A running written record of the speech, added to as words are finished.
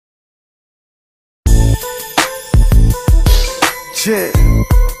Yeah.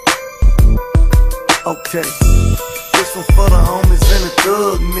 Okay. This one for the homies and the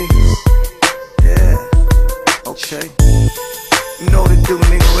thug niggas. Yeah. Okay. You know what they do,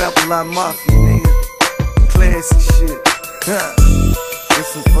 nigga. Rap a lot mafia, nigga. Classic shit.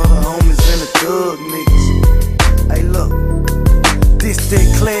 This one for the homies and the thug niggas. Hey, look. This that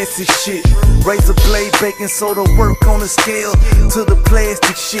classic shit. Razor blade, baking soda, work on the scale to the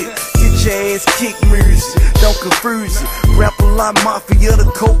plastic shit. Get your ass kicked music, don't confuse it. Rap a lot mafia, the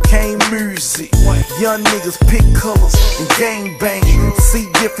cocaine music. Young niggas pick colors and gang bang. See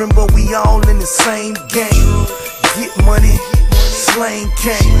different, but we all in the same game. Get money, slang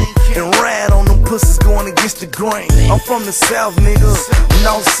cane, and ride on them pussies going against the grain. I'm from the south, nigga,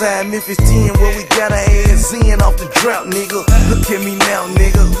 Northside, Memphis 10, where we got our ass in off the drought, nigga. Look at me now,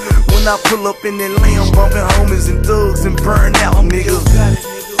 nigga. When I pull up in that lamb, bumping homies and thugs and burn out, nigga.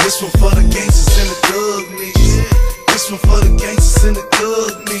 This one for the gangsters and the thug niggas. This one for the gangsters and the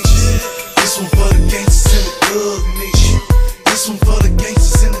thug niggas. This one for the gangsters and the thug niggas. This one for the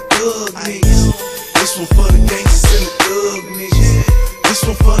gangsters and the thug niggas. This one for the gangsters and the thug niggas. This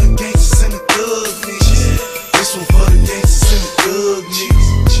one for the gangsters and the thug niggas. This one for the gangsters and the thug niggas.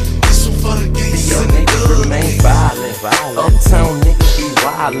 This one for the gangsters and the thug niggas. Violent. Uptown niggas be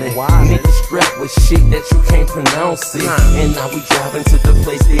wildin'. Niggas strapped with shit that you can't pronounce it. And now we driving to the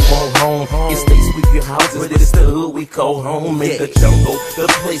place they want home. It's they sweep your houses, but it's the hood we call home. Make the jungle, the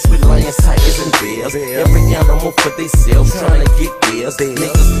place with lions, tigers, and bears. Every animal for themselves, trying to get theirs.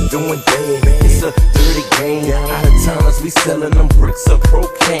 Niggas doing bad, it's a dirty game. Out of towners, we selling them bricks of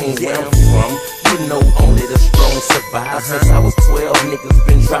cocaine. Where I'm from, you know only the strong survive. Since I was 12, niggas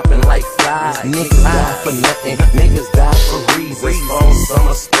been dropping like flies. Niggas die for nothing, niggas die for reasons. Fall,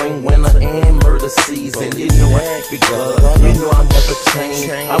 summer, spring, winter, and murder season. You know I keep it good, you know I'll never change.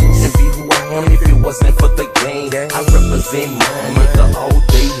 I wouldn't be who I am if it wasn't for the game. I represent mine, nigga, all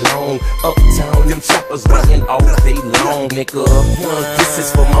day long. Uptown, them choppers ringing all day long, nigga. This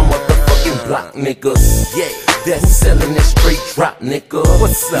is for my motherfucking block niggas. Yeah, that's selling that straight drop, nigga.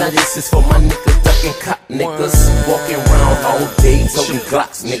 What's up? Now this is for my niggas ducking cop niggas. Walking around all day, toting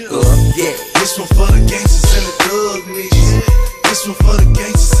Glocks, nigga. Yeah. This one for the gangsters and the thug niggas. This one for the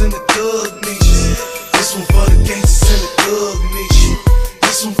gangsters and the thug niggas. This one for the gangsters and the thug niggas.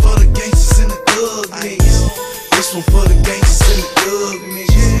 This one for the gangsters and the thug niggas. This one for the gangsters and the thug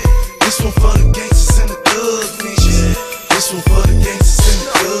niggas. This one for the gangsters and the thug niggas. This one for the gangsters and the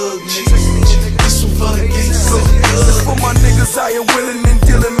thug niggas. This one for the gangsters and the thug niggas. This for my niggas I am willing and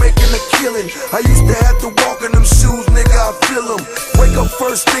dealing, making a killing. I used to have to walk in them shoes, nigga, I feel them. Wake up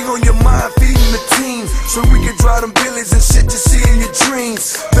first thing on your mind, feeding the team, so we can drive them billies and shit you see in your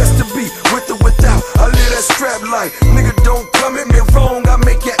dreams. Best to be with or without, I live that strap life. Nigga, don't come at me wrong, I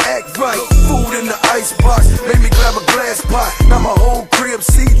make you act right. Food in the icebox, made me grab a glass pot. Now my whole crib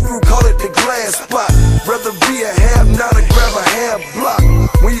see-through, call it the glass spot. Rather be a half, not a grab a half block.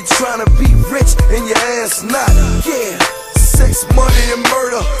 When you tryna be rich and your ass not, yeah. Sex, money, and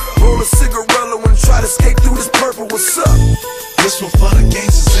murder. Roll a cigarette and try to escape through this purple. What's up? This one for the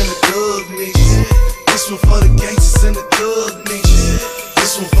gangsters and the thug niggas. This one for the gangsters and the thug niggas.